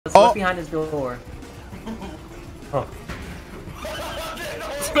Look behind his door. Oh.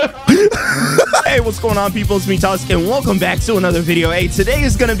 Hey, what's going on, people? It's me, Tusk, and welcome back to another video. Hey, today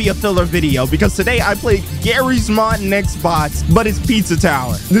is gonna be a filler video because today I played Garry's Mod nextbots, but it's Pizza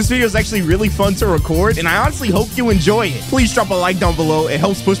Tower. This video is actually really fun to record, and I honestly hope you enjoy it. Please drop a like down below. It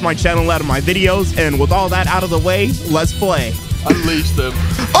helps push my channel out of my videos, and with all that out of the way, let's play. Unleash them.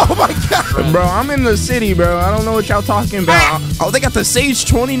 Oh my god, bro, I'm in the city, bro. I don't know what y'all talking about. Oh, they got the Sage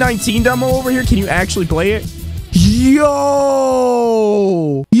 2019 demo over here. Can you actually play it? Yo,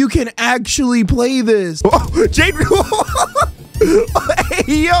 you can actually play this. Oh, Jade. Hey,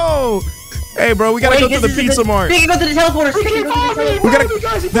 yo. Hey, bro, we gotta go to the pizza mart. We can go to the teleporter. We gotta.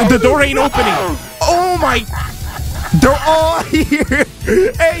 The door ain't opening. Oh my. They're all here.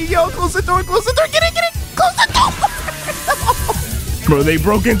 Hey, yo, close the door. Close the door. Get it. Get it. Close the door. Bro, they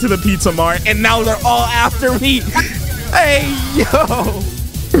broke into the pizza mart and now they're all after me. Hey, yo.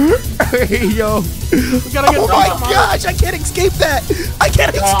 Hey, yo. Oh my gosh, I can't escape that. I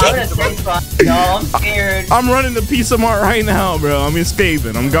can't escape. No, I'm scared. I'm running the pizza mart right now, bro. I'm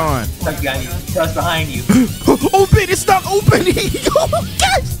escaping. I'm gone. Just behind you. Open. It's not opening. Oh my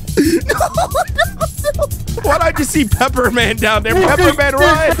gosh. No. Why'd I just see Pepperman down there? Pepperman,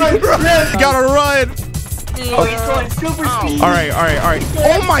 run. Gotta run. Oh, he's going super speed. All right.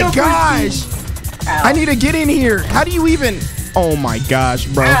 Oh my gosh. I need to get in here. How do you even? Oh my gosh,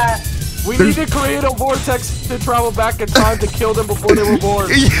 bro. We need to create a vortex to travel back in time to kill them before they were born.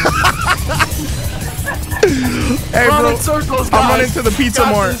 Hey, Run bro. in circles, guys. I'm running to the pizza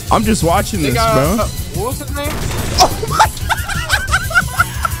mart. I'm just watching this, bro. What was his name? Oh my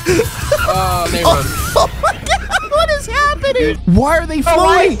god. Oh my god. What is happening? Why are they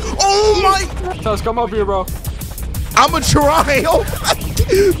floating? Oh my. Tusk, come up here, bro. I'ma try. Oh my.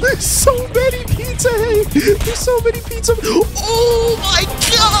 There's so many pizza. There's so many pizza. Oh my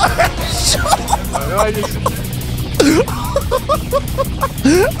gosh.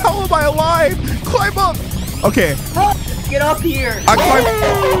 How am I alive? Climb up. Okay. Get up here.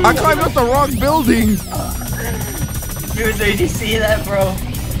 I climbed up the wrong building. Dude, did you see that, bro?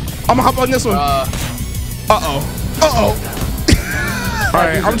 I'm gonna hop on this one. Uh-oh. All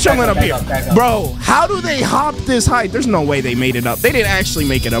right, I'm chilling up here. Bro, how do they hop this height? There's no way they made it up. They didn't actually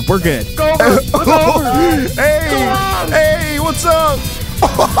make it up. We're good. Go over. Hey, what's up?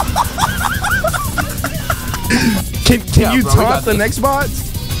 Can you taunt the nextbots?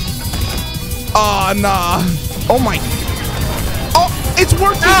 Oh, nah. Oh, my. Oh, it's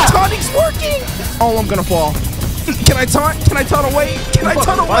working. Taunting's working. Oh, I'm going to fall. Can I taunt? Can I taunt away? Can I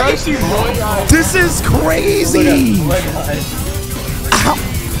taunt away? This is crazy.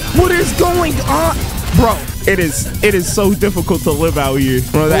 What is going on? Bro, it is so difficult to live out here.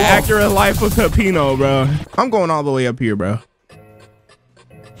 Bro, the accurate life of Pepino, bro. I'm going all the way up here, bro.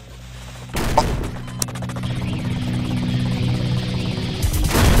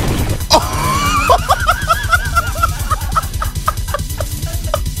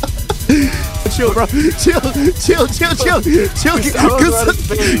 Chill, bro. Chill.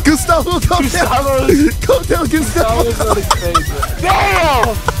 Gustavo, calm down. Calm down, Gustavo.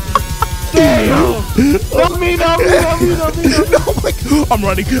 Damn! Let me. No, my, I'm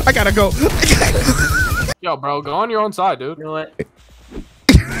running. I gotta go. Yo, bro, go on your own side, dude. You know what?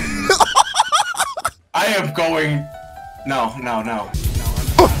 I am going. No.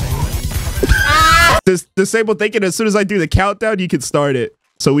 This disable thinking as soon as I do the countdown, you can start it.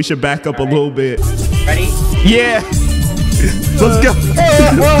 So we should back up a little bit. Ready? Yeah. Let's go.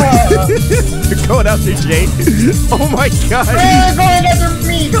 You're going after Jade. Oh my god. Going after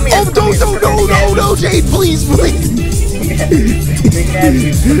me. Come here. Oh, no, Jade, please.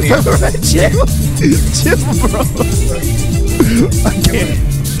 Chill, bro. I can't.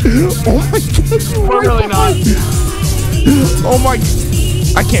 Oh my god. We're really not. Oh my.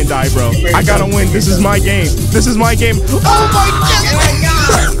 I can't die, bro. I gotta win. This is my game. Oh my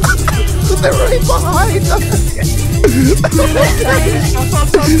god. They're right behind us.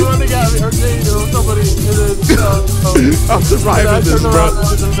 I'm surviving this, bro.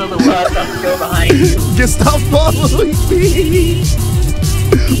 Gustavo following me.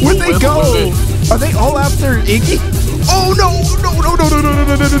 Where'd they go? Are they all after Iggy? Oh no!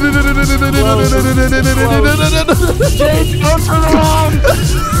 Jake, don't turn around!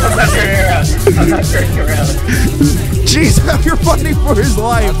 I'm not turning around. Jeez, you're fighting for his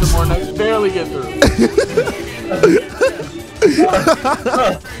life. Barely get through.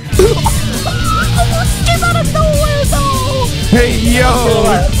 Came out of nowhere, though. Hey, yo.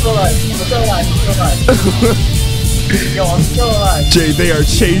 I'm still alive. Yo, I'm still alive. Jay, they are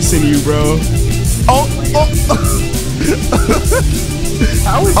chasing you, bro. Oh.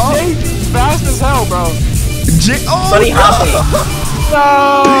 How is Jay fast as hell, bro? Oh, Bunny no. hopping.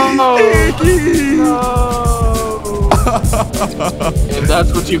 No! And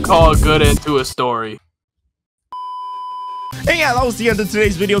that's what you call a good end to a story. And yeah, that was the end of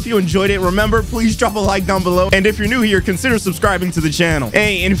today's video. If you enjoyed it, remember, please drop a like down below. And if you're new here, consider subscribing to the channel.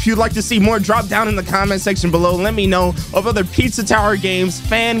 Hey, and if you'd like to see more, drop down in the comment section below. Let me know of other Pizza Tower games,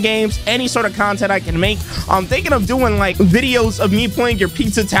 fan games, any sort of content I can make. I'm thinking of doing like videos of me playing your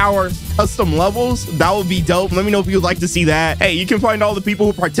Pizza Tower custom levels. That would be dope. Let me know if you'd like to see that. Hey, you can find all the people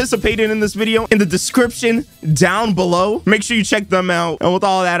who participated in this video in the description down below. Make sure you check them out. And with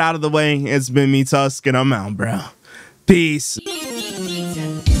all that out of the way, it's been me, Tusk, and I'm out, bro. Peace.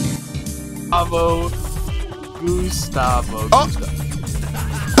 Gustavo. Oh.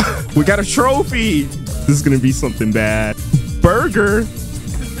 We got a trophy. This is gonna be something bad. Burger.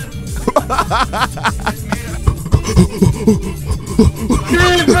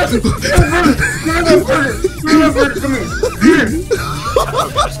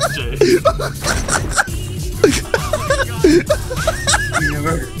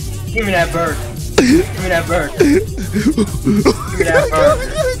 Give me that bird. Give me that bird. Give me that bird.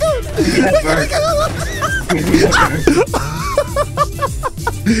 Give me that bird. Give me that bird.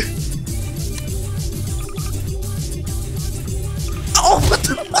 Oh, what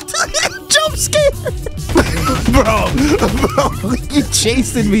the jump scare? Bro, you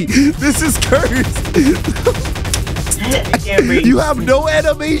chasing me. This is cursed. I can't breathe. You have no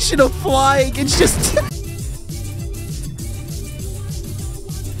animation of flying. It's just